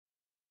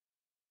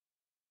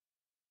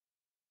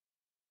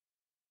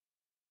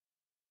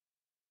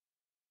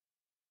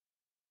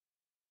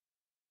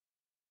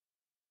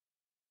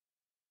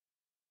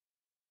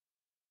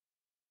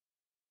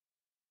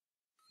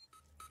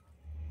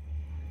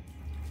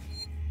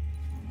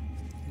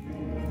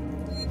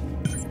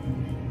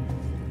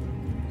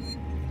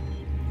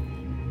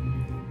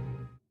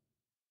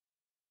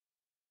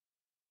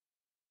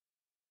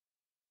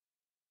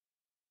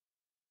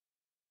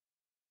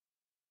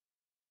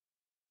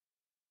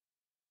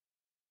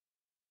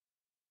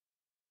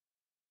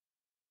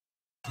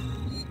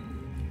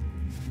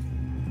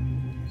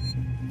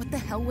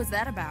hell was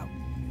that about?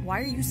 Why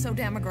are you so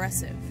damn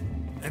aggressive?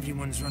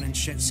 Everyone's running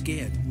shit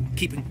scared.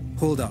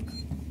 Hold up.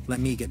 Let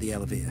me get the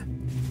elevator.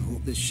 I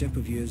hope this ship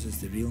of yours is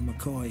the real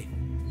McCoy.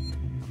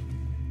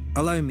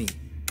 Allow me.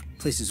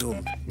 Place is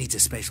old. Needs a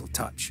special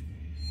touch.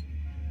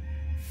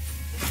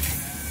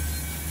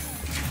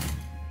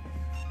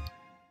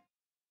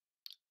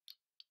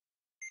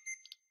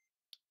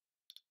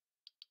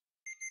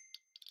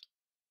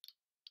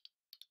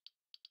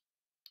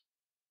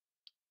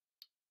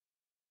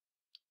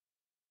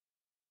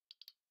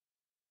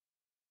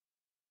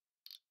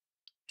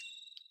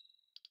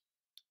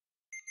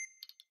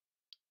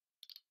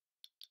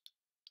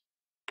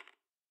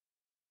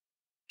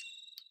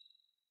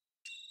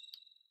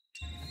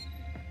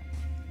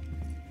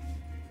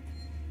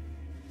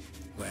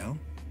 Well,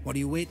 what are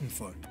you waiting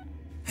for?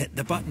 Hit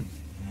the button.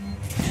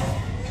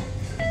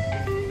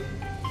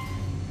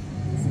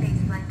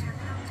 Spaceflight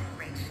terminal to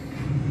reach.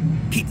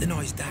 Keep the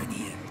noise down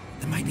here.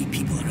 There might be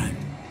people around.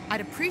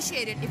 I'd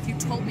appreciate it if you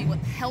told me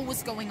what the hell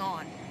was going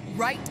on.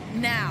 Right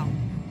now.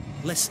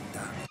 Listen,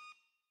 darling.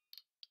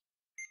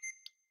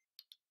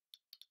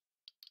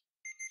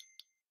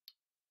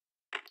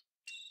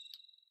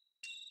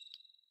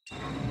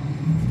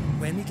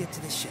 When we get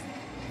to the ship,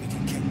 we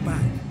can kick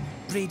back,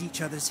 braid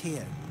each other's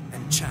hair,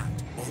 and chat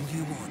all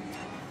you want.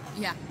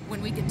 Yeah,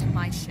 when we get to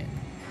my ship.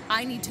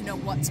 I need to know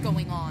what's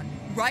going on.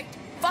 Right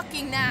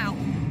fucking now!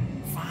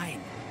 Fine.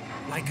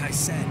 Like I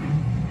said,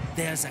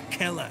 there's a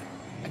killer.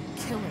 A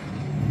killer?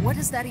 What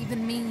does that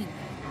even mean?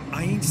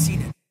 I ain't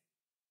seen it.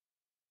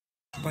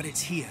 But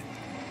it's here,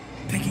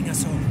 picking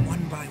us off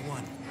one by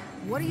one.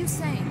 What are you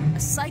saying? A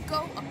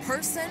psycho? A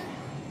person?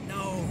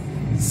 No,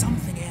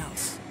 something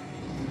else.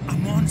 A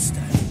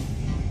monster.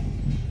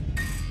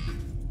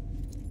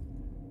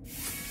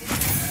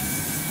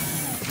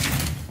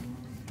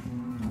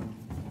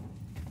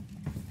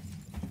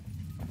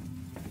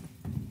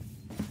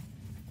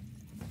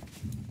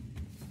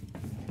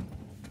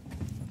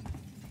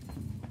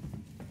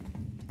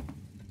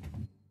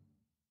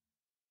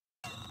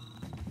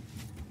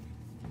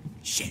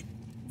 Shit,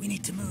 we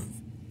need to move.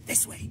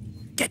 This way.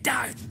 Get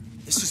down!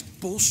 This is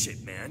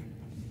bullshit, man.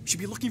 We should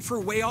be looking for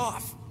a way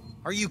off.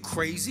 Are you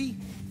crazy?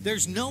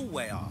 There's no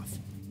way off.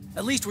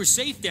 At least we're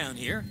safe down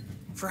here.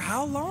 For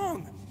how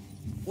long?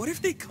 What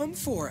if they come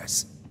for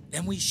us?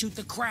 Then we shoot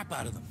the crap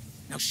out of them.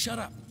 Now shut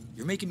up.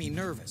 You're making me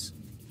nervous.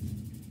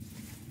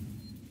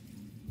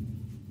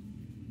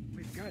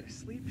 We've got to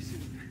sleep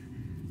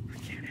soon. I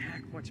can't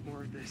hack much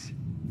more of this.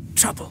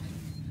 Trouble.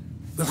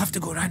 We'll have to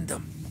go round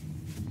them.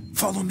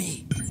 Follow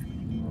me.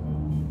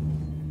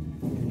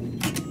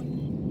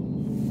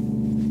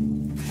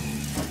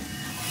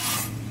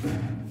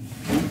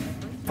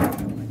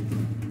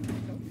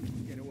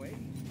 Get away.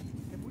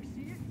 If we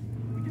see it,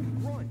 we just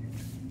run.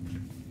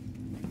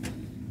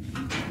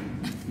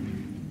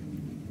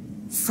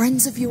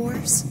 Friends of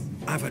yours?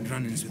 I've had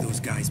run-ins with those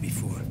guys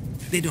before.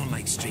 They don't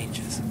like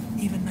strangers.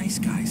 Even nice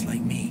guys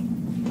like me.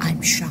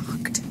 I'm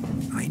shocked.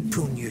 I ain't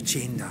pulling your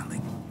chain,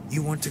 darling.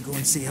 You want to go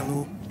and say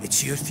hello?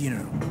 It's your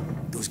funeral.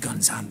 Those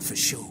guns aren't for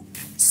show.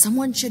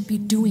 Someone should be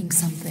doing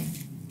something.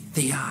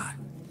 They are.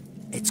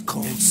 It's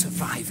called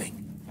surviving.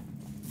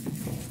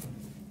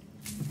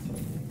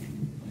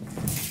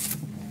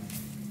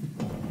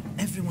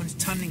 Everyone's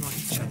turning on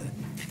each other.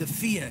 The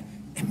fear,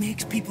 it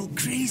makes people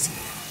crazy.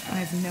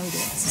 I've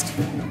noticed.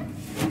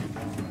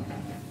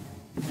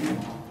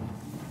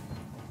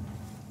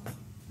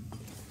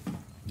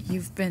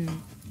 You've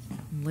been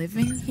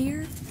living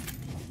here?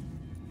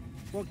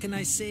 What can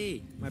I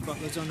say? My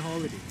butler's on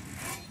holiday.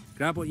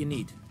 Grab what you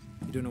need.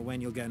 You don't know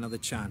when you'll get another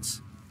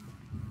chance.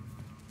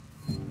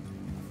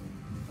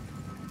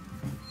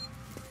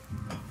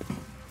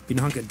 Been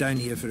hunkered down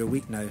here for a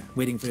week now,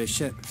 waiting for a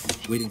ship.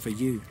 Waiting for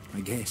you,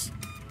 I guess.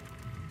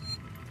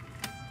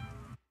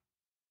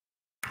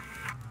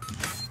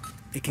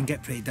 It can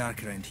get pretty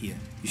dark around here.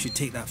 You should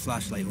take that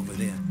flashlight over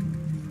there.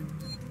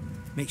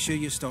 Make sure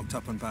you're stocked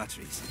up on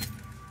batteries.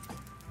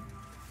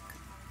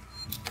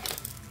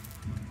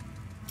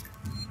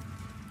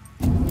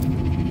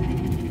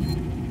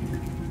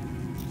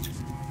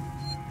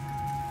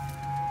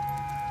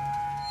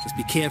 Just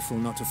be careful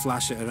not to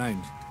flash it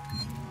around.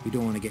 We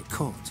don't want to get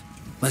caught.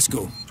 Let's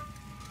go.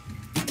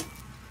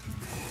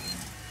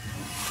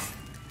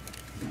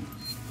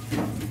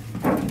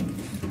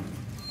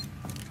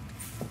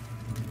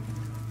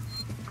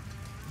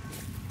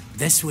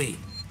 This way.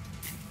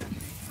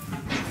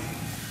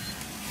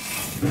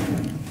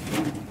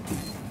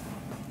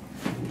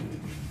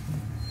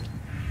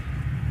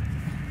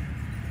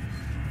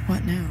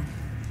 What now?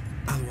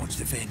 I'll watch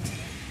the vent.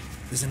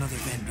 There's another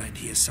vent round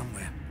here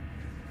somewhere.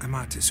 I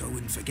marked it so I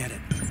wouldn't forget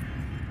it.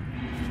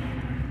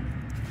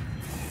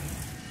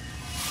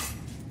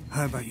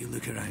 How about you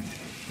look around?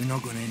 We're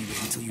not going anywhere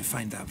until you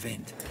find that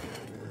vent.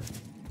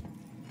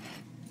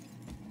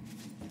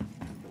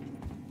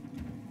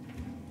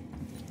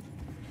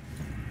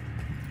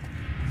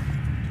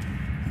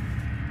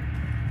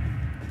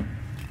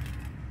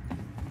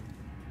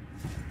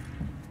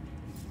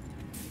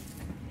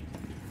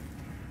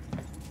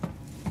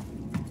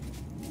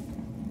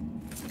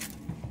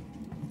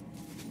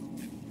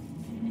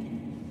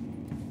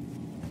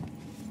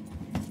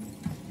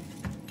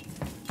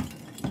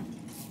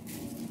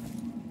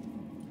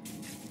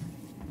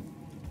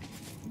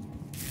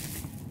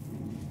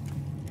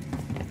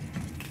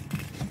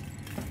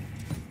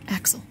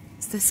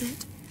 this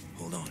it?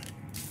 Hold on.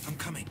 I'm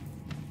coming.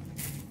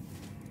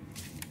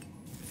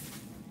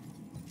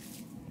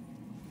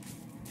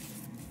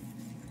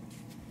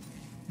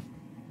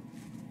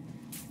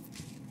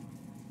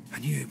 I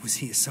knew it was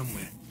here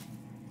somewhere.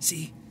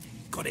 See?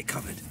 Got it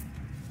covered.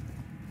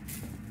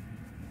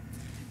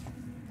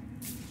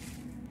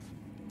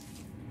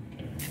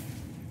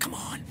 Come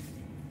on.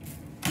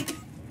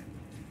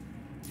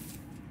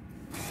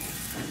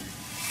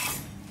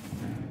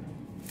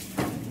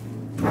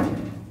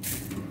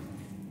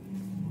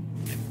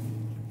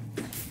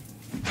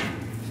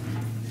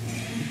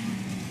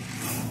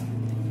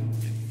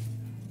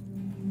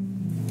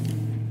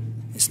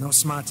 It's not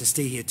smart to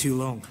stay here too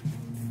long.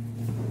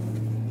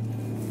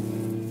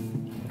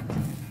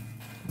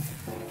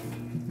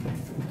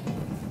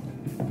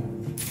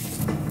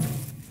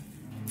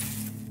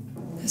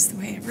 That's the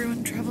way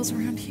everyone travels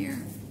around here.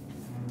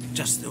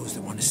 Just those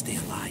that want to stay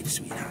alive,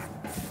 sweetheart.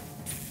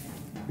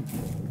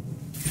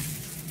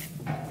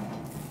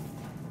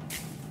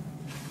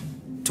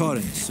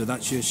 Torrens, so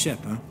that's your ship,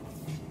 huh?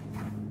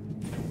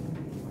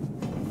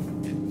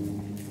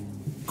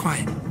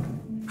 Quiet.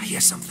 I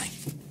hear something.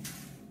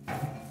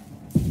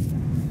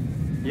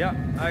 Yeah,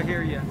 I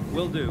hear you.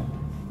 Will do.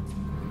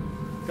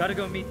 Gotta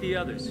go meet the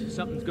others.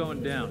 Something's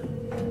going down.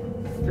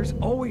 There's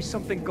always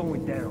something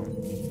going down.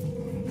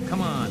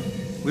 Come on.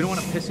 We don't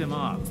want to piss him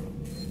off.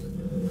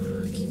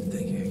 I keep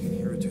thinking I can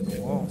hear it through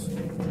the walls.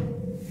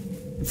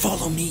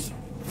 Follow me.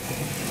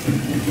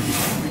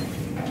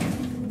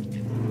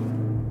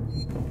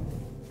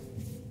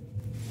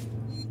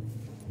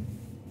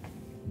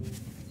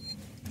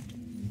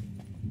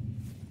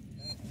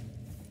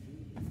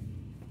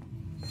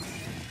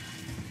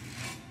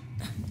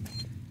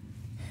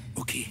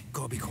 Okay,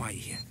 gotta be quiet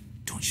here.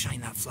 Don't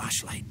shine that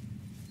flashlight.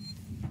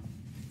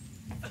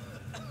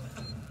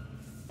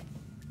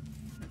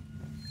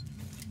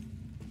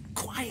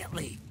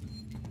 Quietly.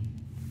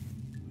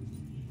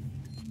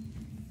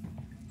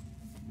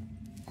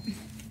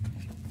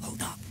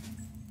 Hold up.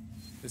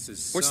 This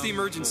is What's the some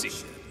emergency?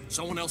 bullshit.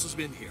 Someone else has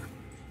been here.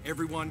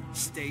 Everyone,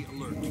 stay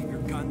alert. Keep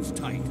your guns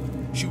tight.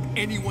 Shoot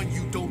anyone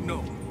you don't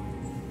know.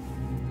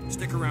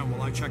 Stick around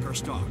while I check our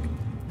stock.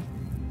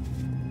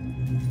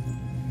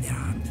 There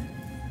aren't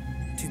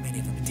too many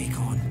of them to take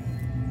on.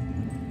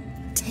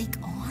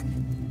 Take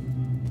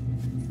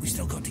on? We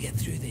still got to get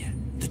through there.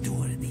 The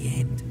door at the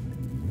end.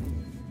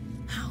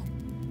 How?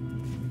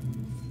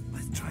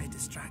 Let's try a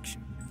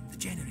distraction. The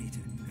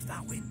generator. If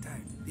that went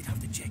down, they'd have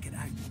to check it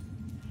out.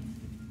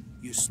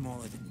 You're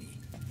smaller than me.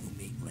 You'll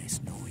make less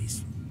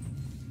noise.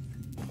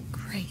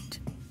 Great.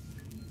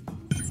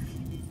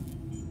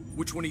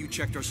 Which one of you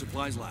checked our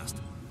supplies last?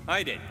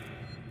 I did.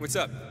 What's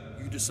up?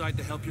 You decide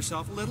to help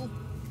yourself a little?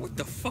 What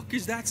the fuck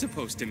is that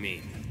supposed to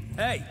mean?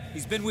 Hey,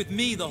 he's been with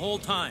me the whole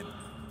time.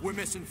 We're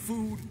missing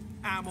food,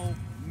 ammo,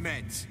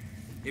 meds.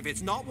 If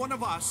it's not one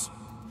of us,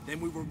 then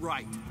we were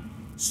right.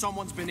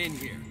 Someone's been in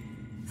here.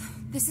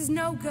 This is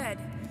no good.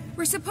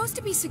 We're supposed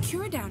to be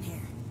secure down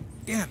here.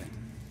 Damn it.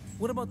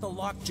 What about the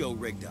lock Joe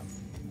rigged up?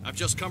 I've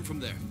just come from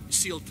there.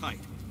 Sealed tight.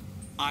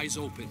 Eyes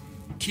open.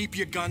 Keep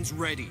your guns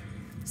ready.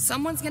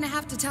 Someone's gonna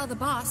have to tell the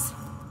boss.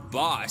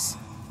 Boss?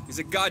 He's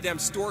a goddamn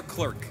store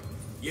clerk.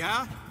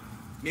 Yeah?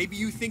 Maybe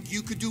you think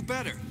you could do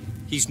better.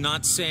 He's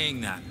not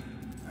saying that.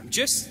 I'm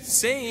just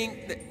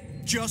saying that...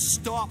 Just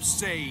stop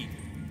saying.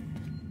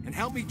 And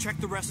help me check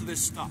the rest of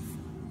this stuff.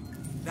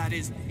 That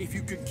is, if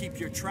you could keep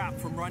your trap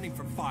from running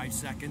for 5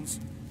 seconds.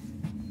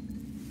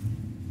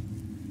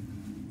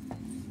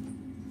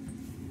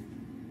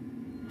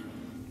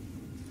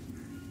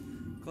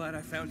 Glad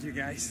I found you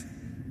guys.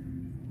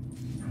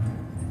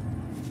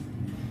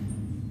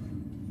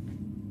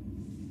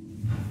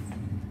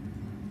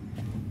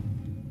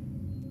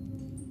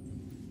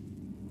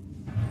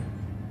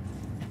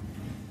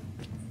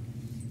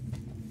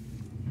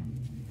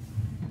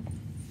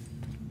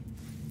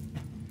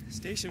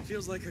 Station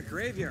feels like a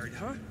graveyard,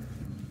 huh?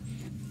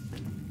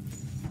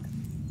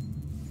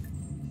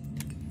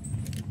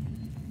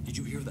 Did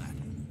you hear that?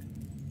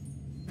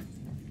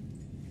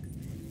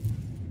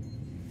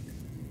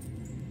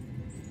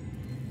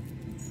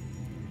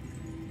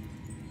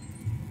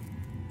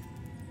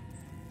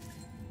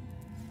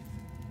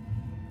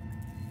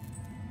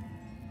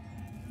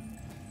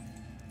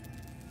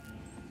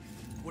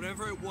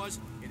 Whatever it was,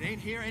 it ain't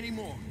here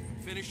anymore.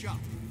 Finish up.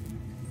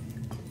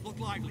 Look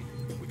lively.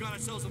 We got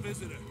ourselves a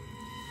visitor.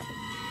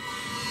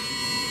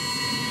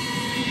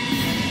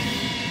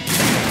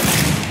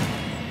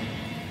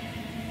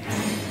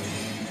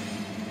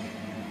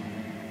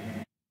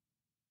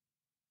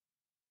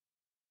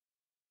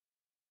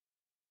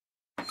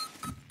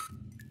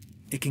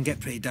 It can get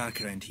pretty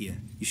dark around here.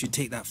 You should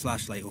take that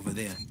flashlight over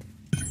there.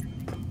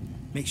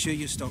 Make sure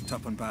you're stocked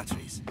up on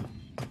batteries.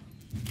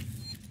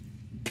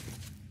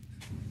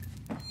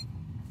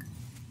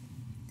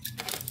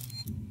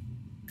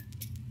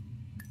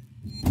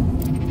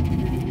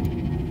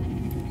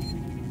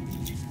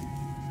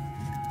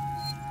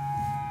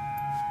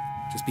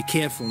 Just be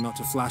careful not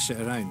to flash it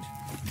around.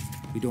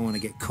 We don't want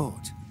to get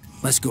caught.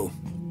 Let's go.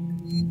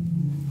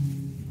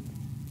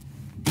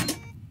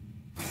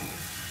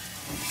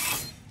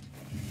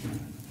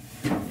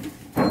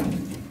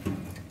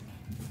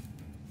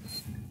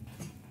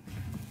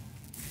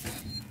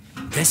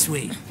 This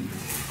way.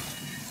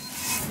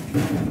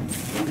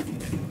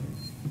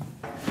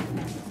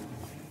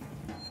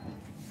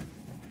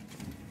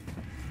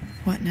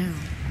 What now?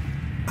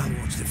 I'll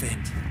watch the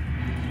vent.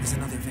 There's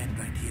another vent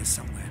round here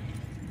somewhere.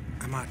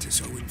 I marked it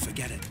so I wouldn't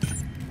forget it.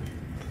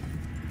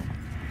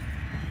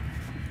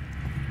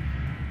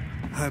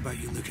 How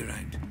about you look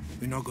around?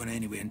 We're not going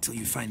anywhere until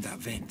you find that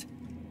vent.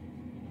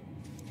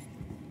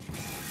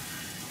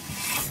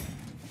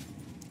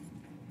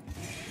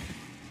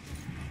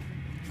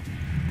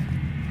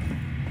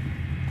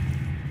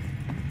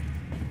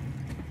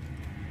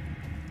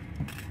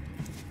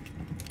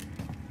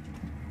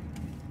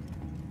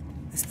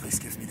 This place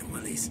gives me the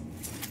willies.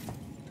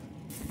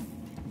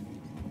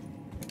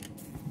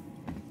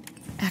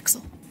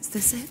 Axel, is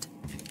this it?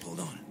 Hold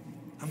on.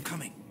 I'm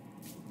coming.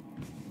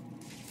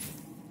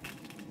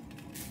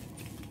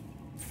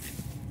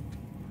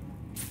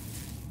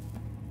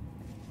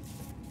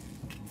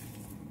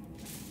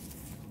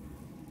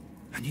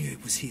 I knew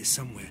it was here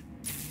somewhere.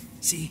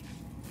 See?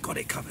 Got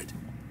it covered.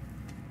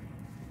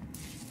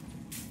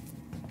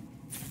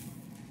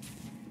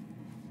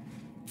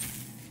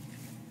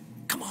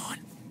 Come on.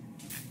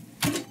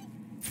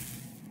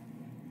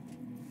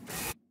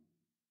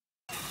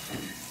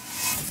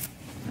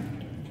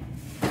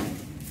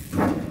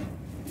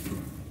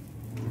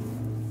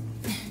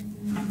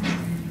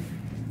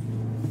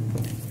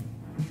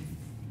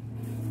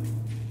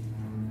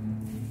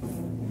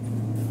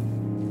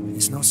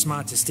 It's not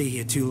smart to stay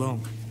here too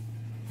long.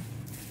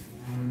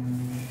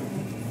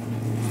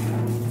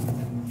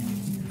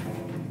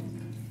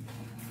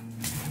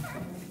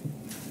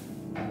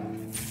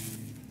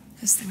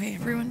 Is the way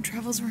everyone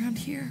travels around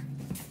here?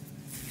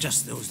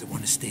 Just those that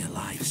want to stay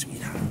alive,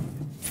 sweetheart.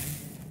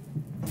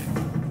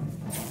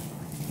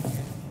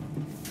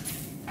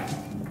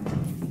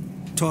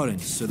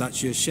 Torrance, so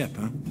that's your ship,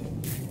 huh?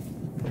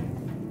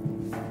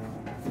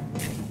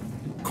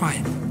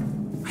 Quiet.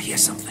 I hear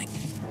something.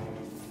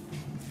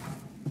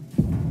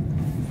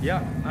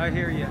 Yeah, I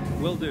hear you.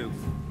 Will do.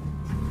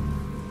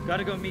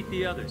 Gotta go meet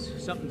the others.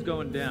 Something's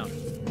going down.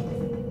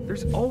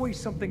 There's always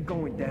something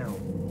going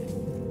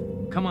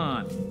down. Come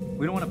on.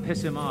 We don't want to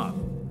piss him off.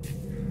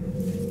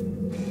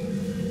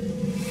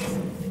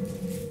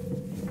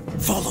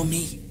 Follow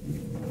me.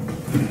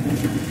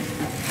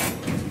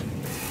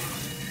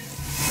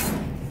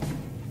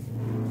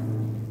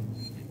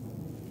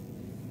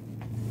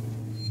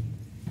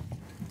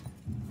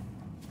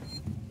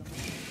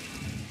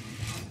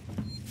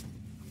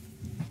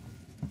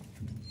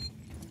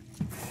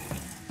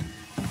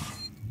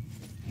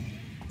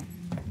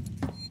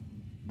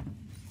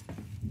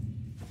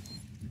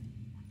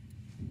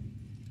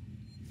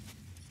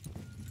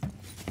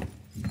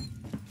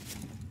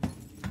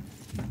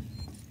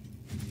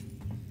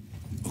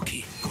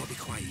 Okay, gotta be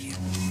quiet here.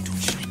 Don't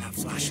shine that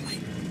flashlight.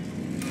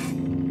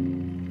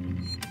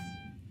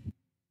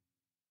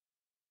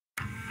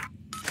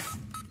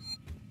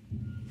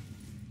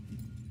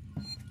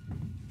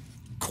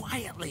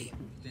 Quietly.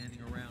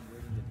 Standing around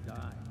waiting to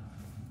die.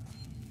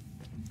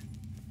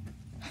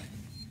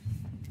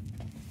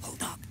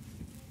 Hold up.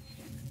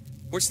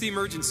 What's the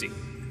emergency?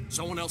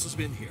 Someone else has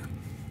been here.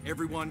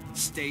 Everyone,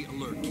 stay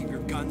alert. Keep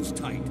your guns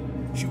tight.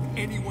 Shoot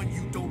anyone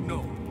you don't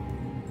know.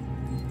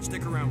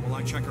 Stick around while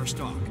I check our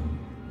stock.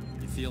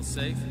 You feel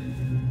safe?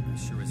 I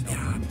sure as hell.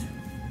 They're armed.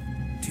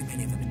 Too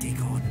many of them to take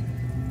on.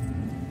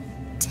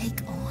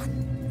 Take on?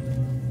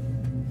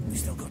 We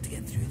still got to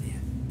get through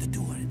there. The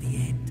door at the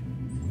end.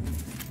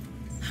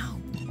 How?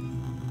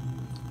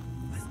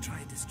 Let's try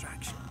a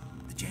distraction.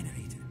 The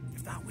generator.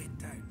 If that went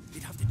down,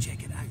 they'd have to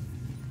check it out.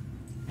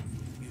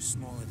 You're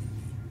smaller than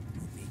me.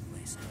 Don't make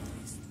less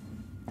noise.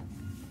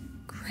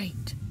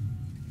 Great.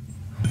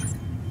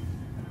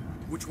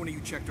 Which one of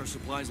you checked our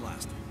supplies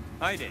last?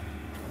 I did.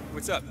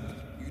 What's up?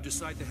 You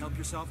decide to help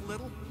yourself a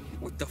little?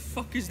 What the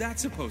fuck is that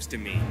supposed to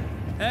mean?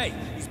 Hey,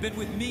 he's been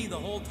with me the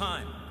whole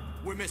time.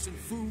 We're missing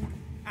food,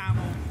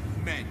 ammo,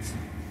 meds.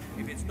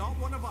 If it's not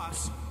one of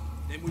us,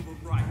 then we were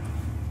right.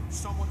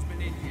 Someone's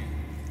been in here.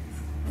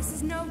 This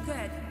is no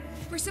good.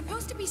 We're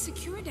supposed to be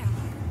secure down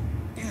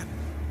here. Damn it.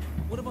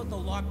 What about the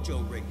lock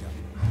Joe rigged up?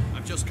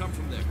 I've just come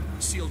from there.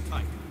 Sealed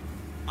tight.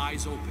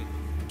 Eyes open.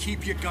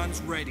 Keep your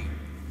guns ready.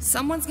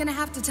 Someone's gonna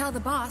have to tell the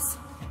boss.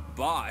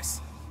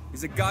 Boss?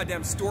 He's a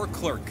goddamn store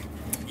clerk.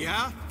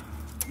 Yeah?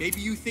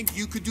 Maybe you think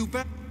you could do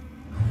better?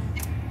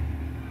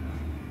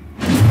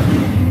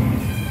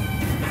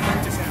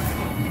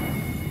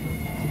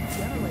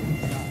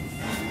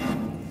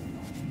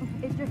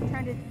 It just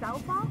turned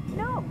itself off?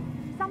 No,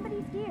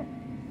 somebody's here.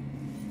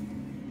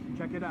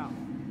 Check it out.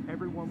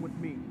 Everyone with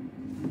me.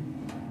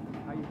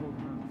 How you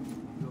holding on?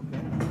 You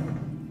okay?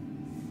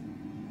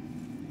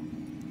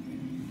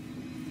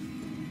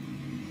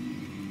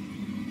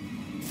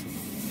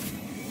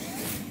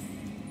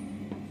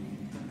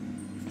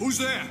 Who's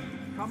there?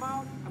 Come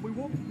out and we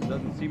won't.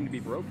 Doesn't seem to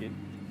be broken.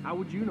 How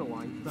would you know,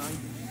 Einstein?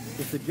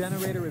 If the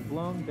generator is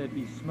blown, there'd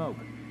be smoke.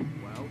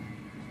 Well,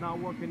 it's not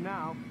working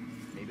now.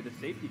 Maybe the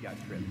safety got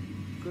tripped.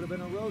 Could have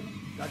been a rodent.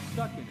 Got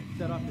stuck in it,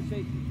 set off the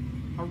safety.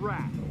 A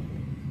rat.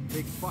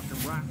 big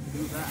fucking rat to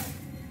do that.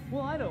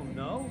 Well, I don't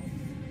know.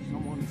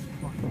 Someone's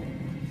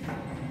fucking.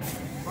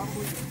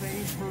 Probably the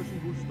same person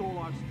who stole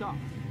our stuff.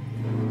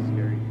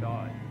 Scary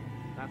thought.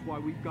 That's why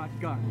we've got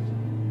guns.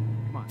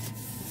 Come on,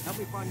 help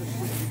me find the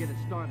switch to get it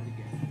started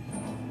again.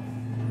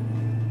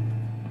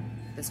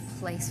 This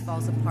place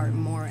falls apart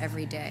more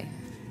every day.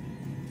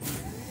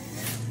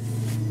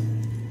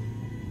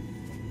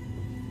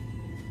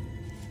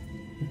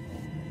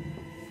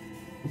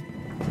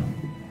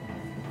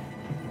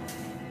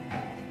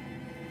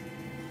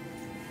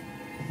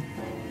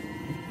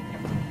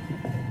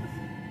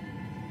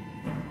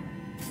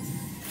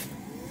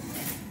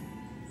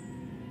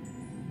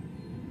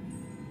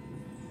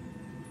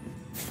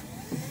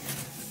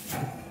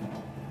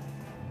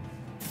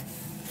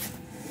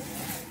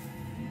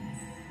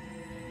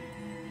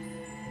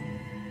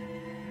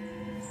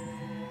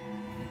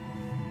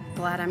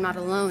 Glad I'm not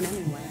alone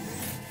anyway.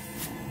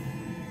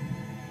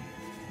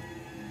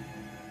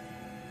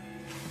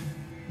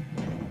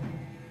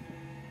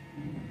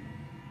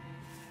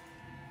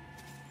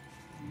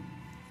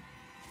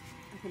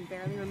 I can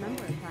barely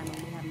remember a time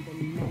when we haven't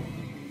been met.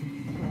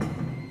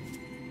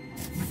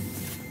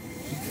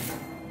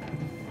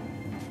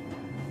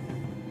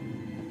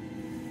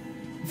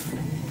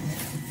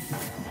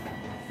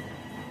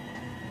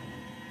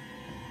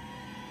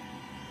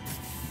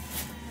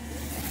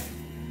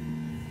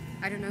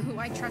 I don't know who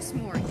I trust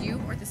more,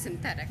 you or the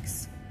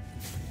synthetics.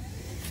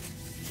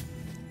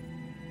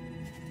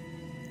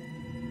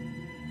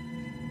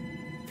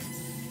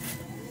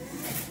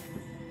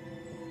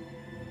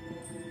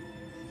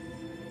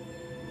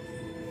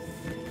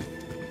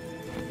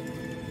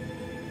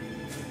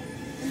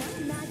 Am I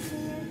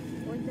imagining it,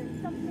 or is there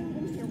something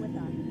in here with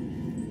us?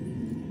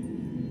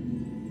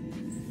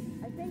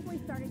 I think we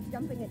started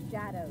jumping at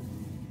shadows.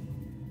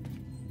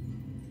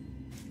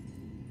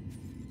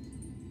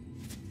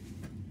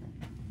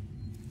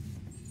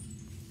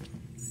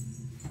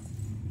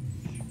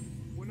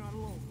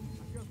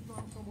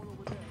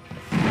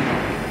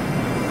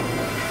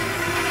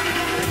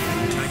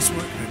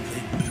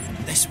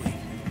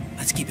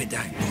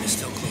 Down. It's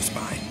still close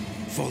by.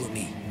 Follow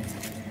me.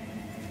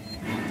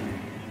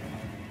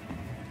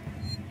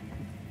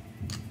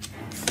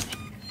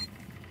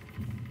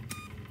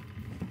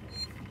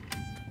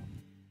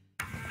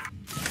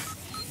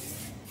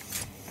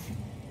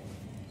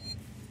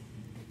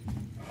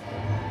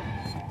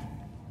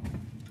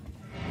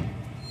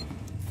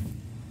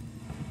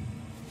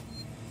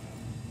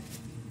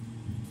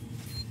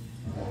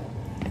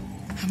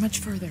 How much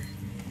further?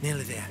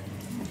 Nearly there.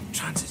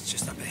 Transit's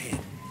just up ahead.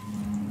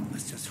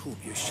 Let's just hope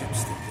your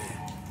ship's still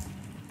there.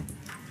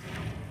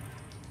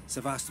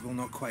 Sevastopol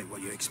not quite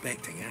what you're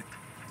expecting, eh?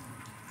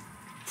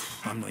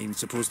 I'm not even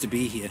supposed to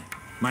be here.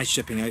 My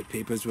shipping out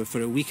papers were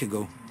for a week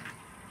ago.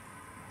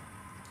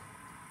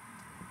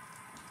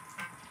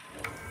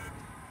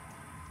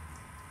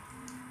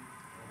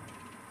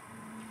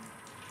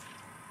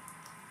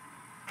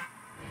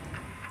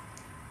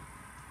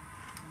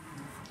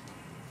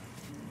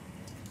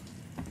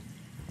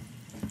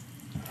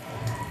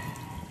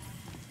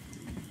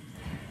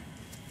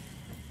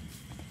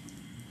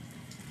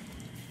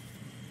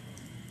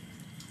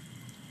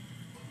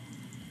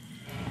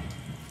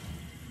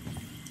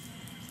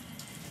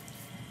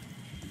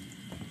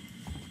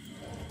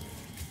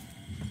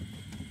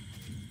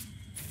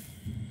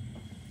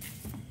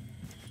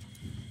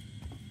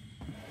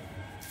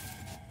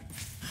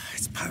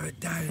 It's powered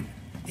down.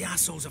 The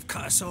assholes have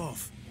cut us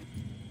off.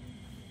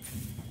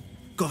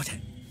 Got it.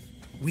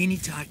 We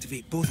need to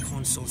activate both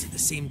consoles at the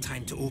same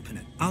time to open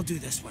it. I'll do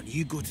this one.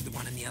 You go to the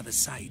one on the other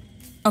side.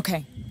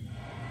 Okay.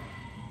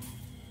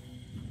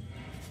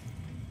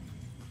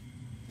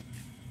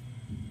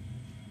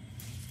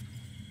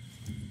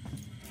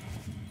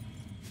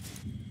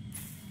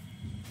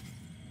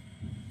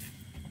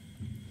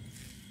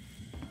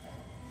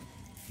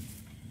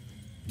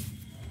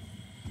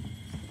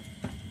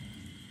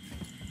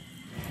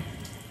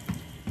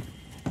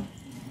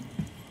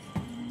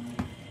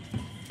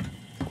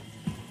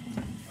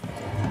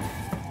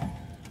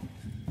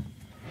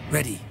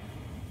 Ready.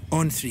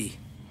 On 3.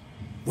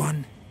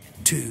 1,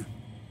 2,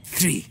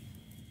 3.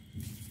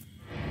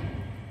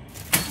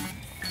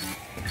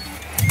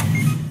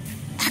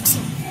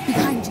 Axel,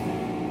 behind you.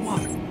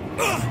 What?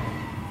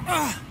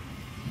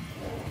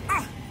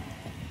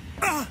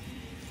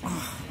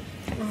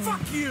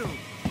 Fuck you!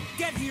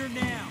 Get here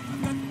now!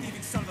 I'm not the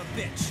thieving son of a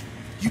bitch.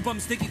 You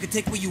bums think you can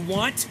take what you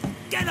want?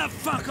 Get the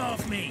fuck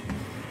off me!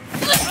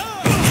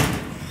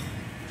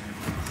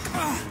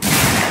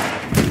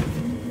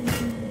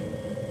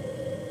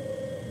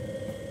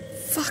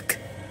 Fuck.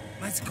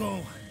 Let's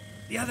go.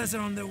 The others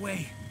are on their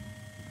way.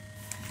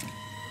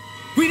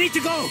 We need to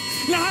go!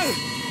 Now!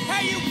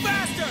 Hey, you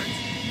bastards!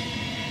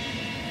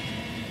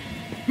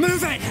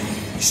 Move it!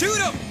 Shoot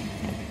him!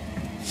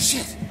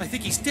 Shit! I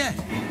think he's dead.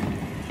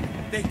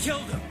 They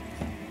killed him.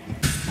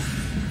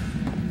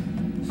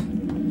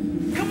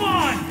 Come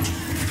on!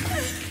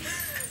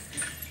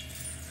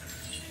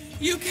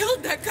 You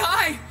killed that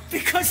guy!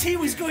 Because he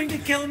was going to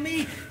kill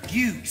me,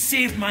 you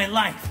saved my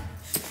life.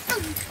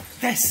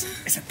 This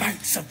is about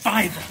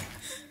survival.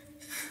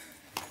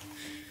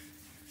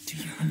 Do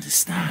you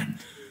understand?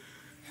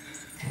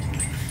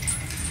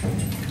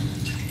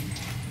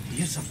 You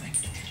hear something?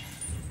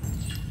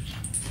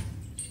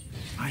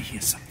 I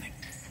hear something.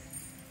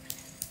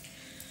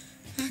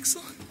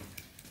 Axel?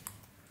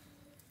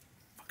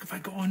 What have I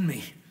got on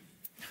me?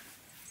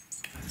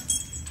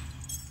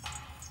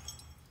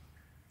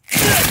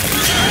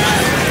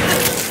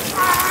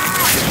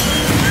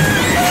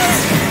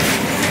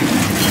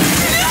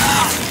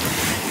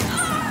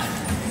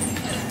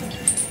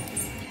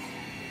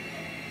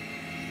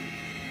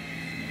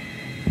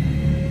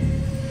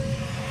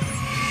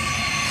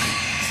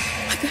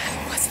 What the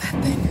hell was that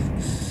thing?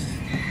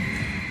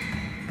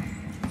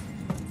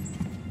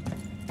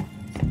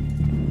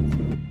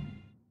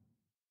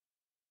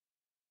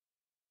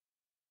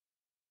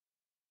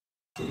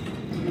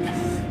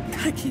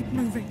 Gotta keep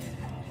moving.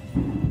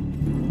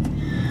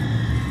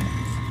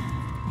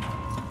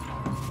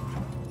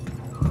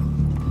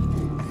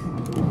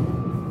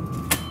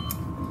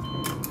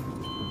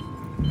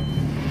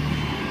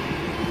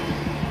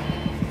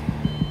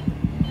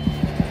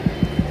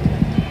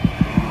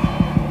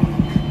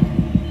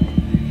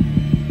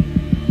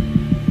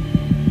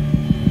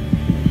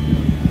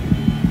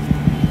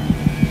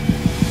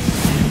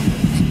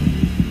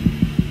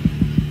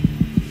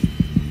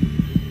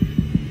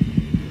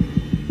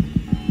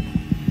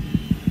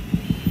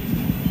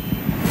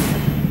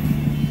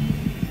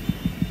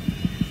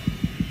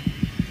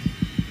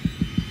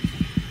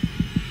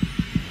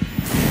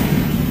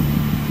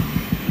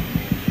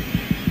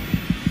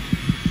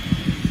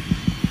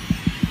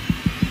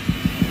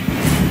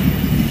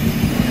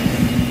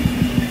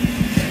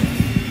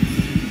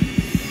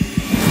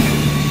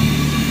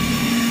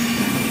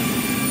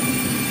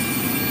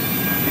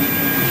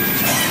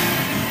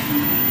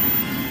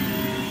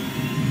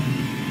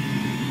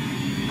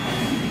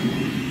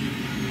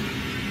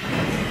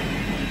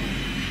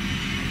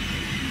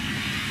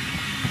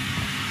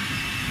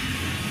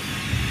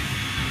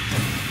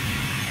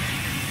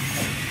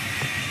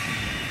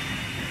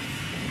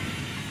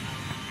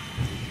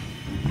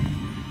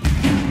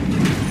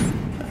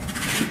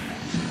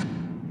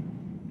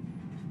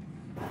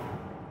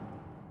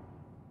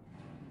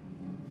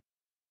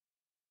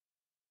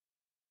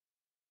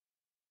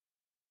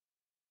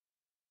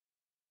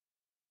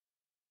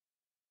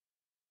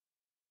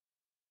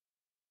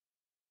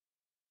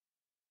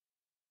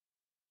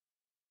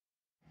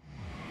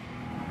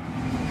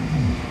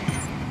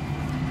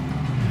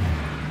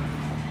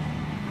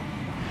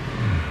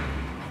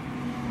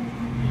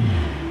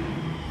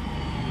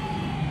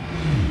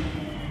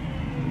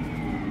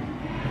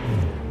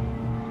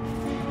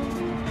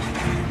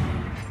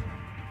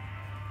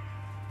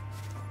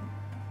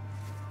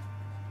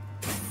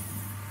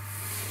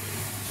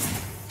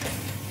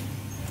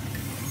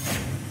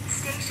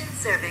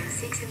 Serving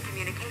Seeks and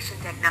Communication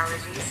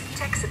Technologies,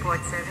 Tech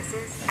Support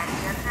Services, and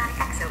Gemini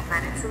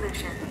Exoplanet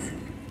Solutions.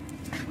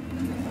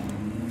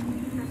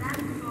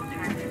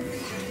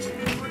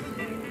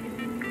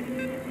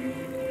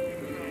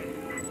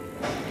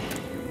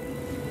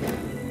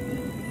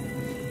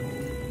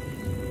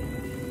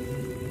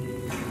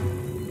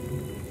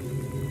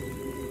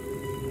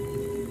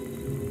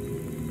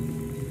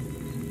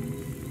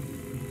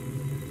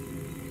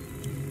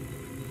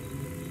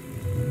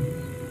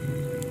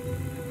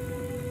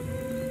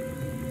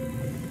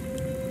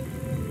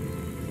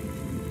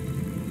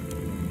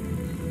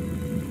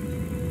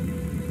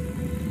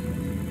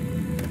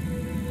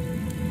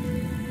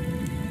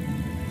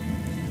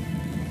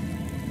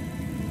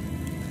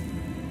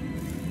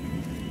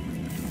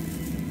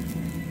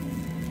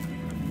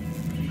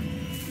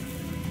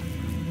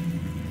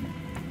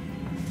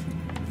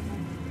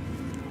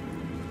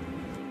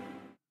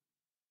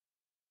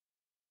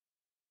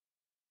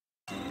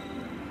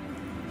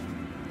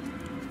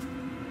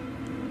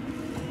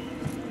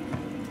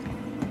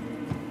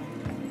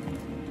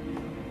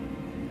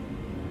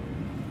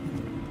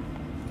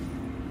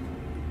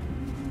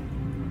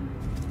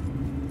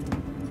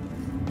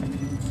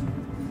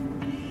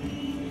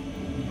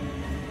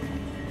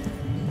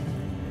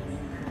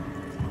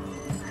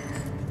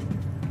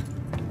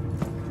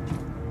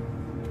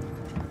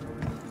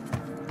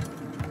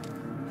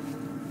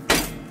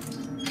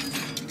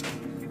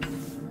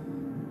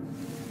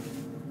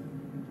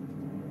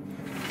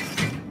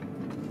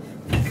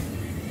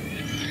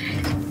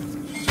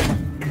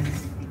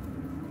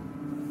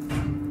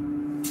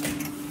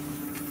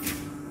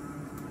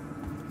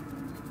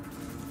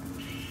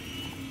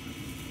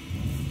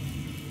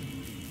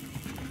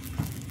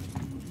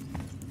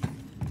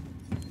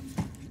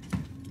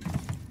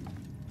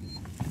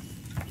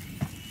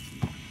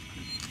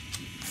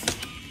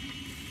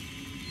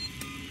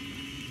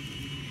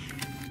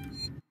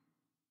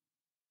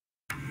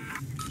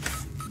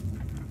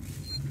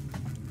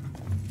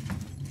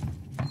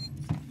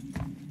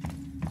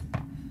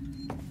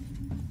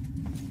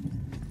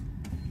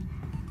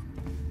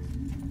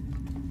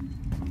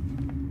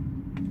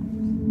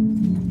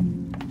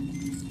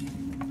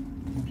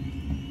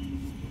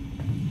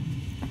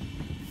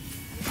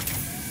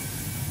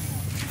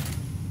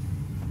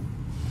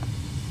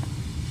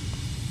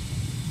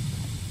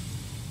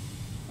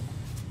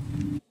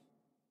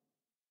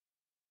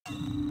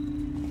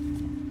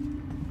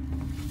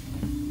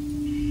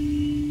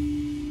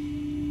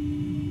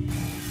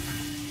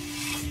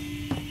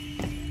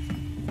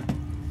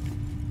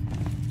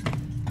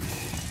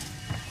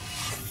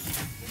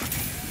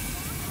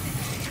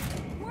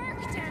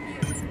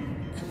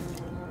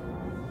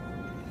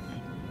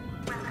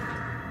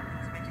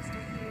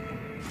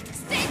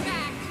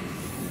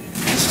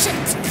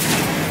 Shit!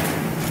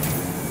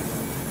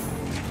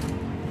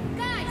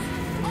 Guys,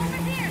 over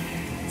here!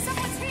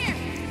 Someone's here!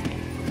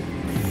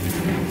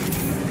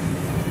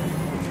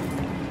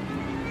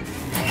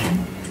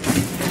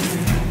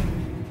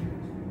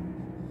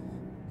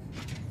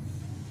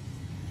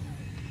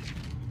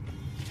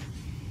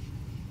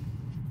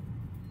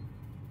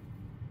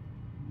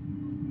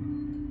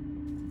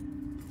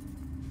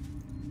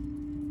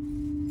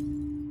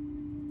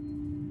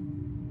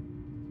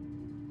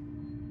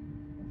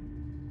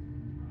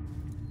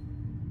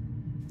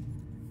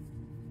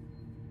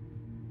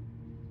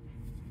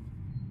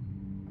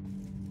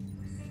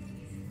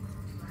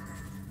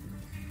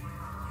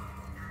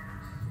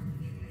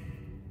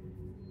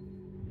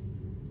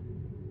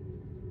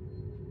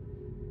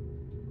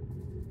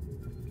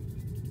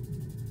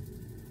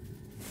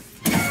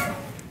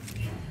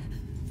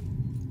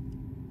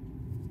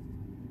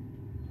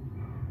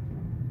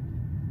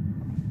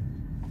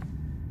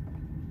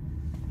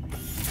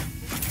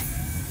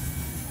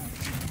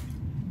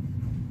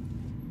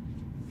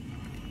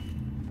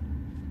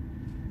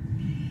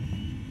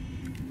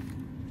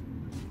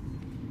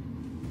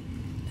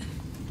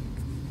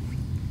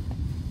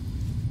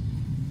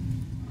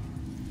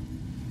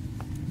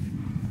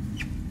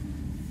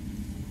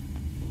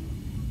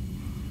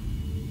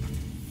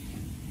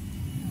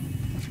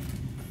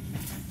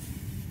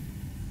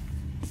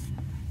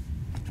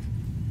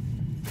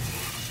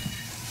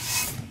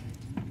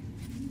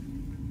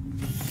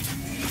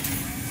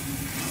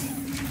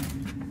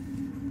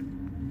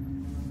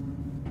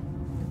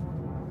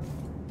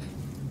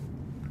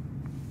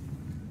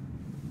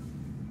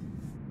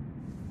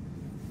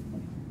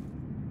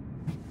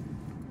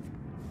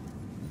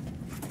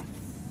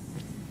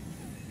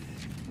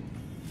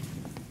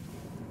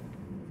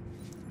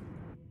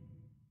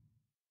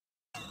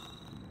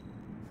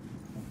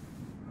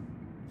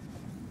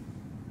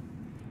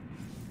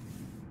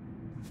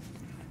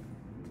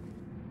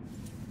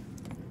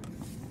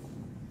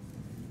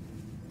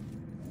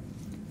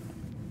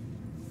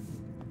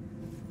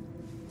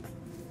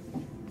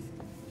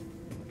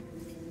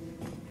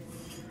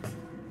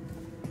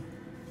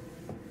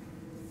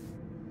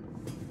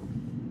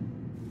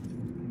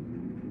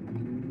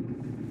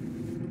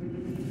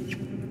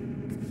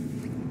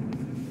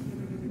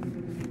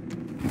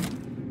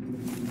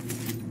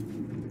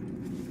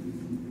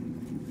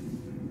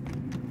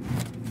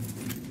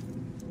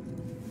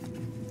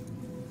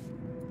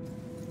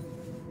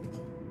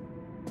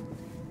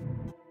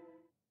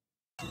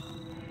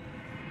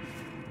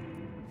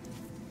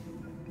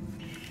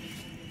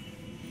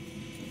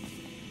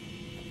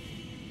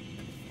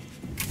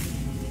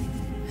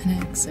 And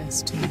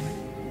access to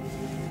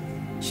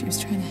her. She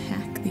was trying to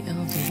hack the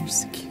elevator's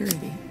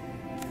security.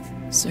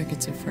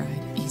 Circuits are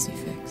fried, easy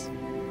fix.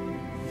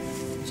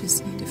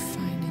 Just need to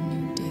find a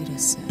new data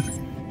set.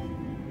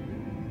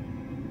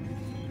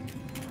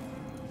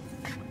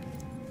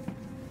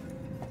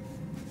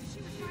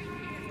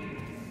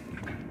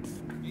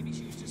 Maybe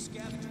she was just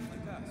scavenging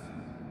like us.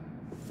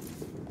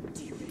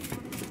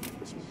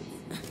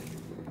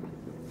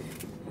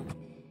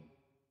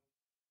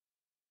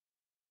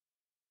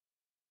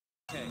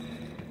 Okay.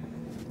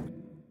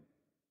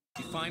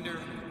 If you find her,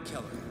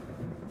 kill her.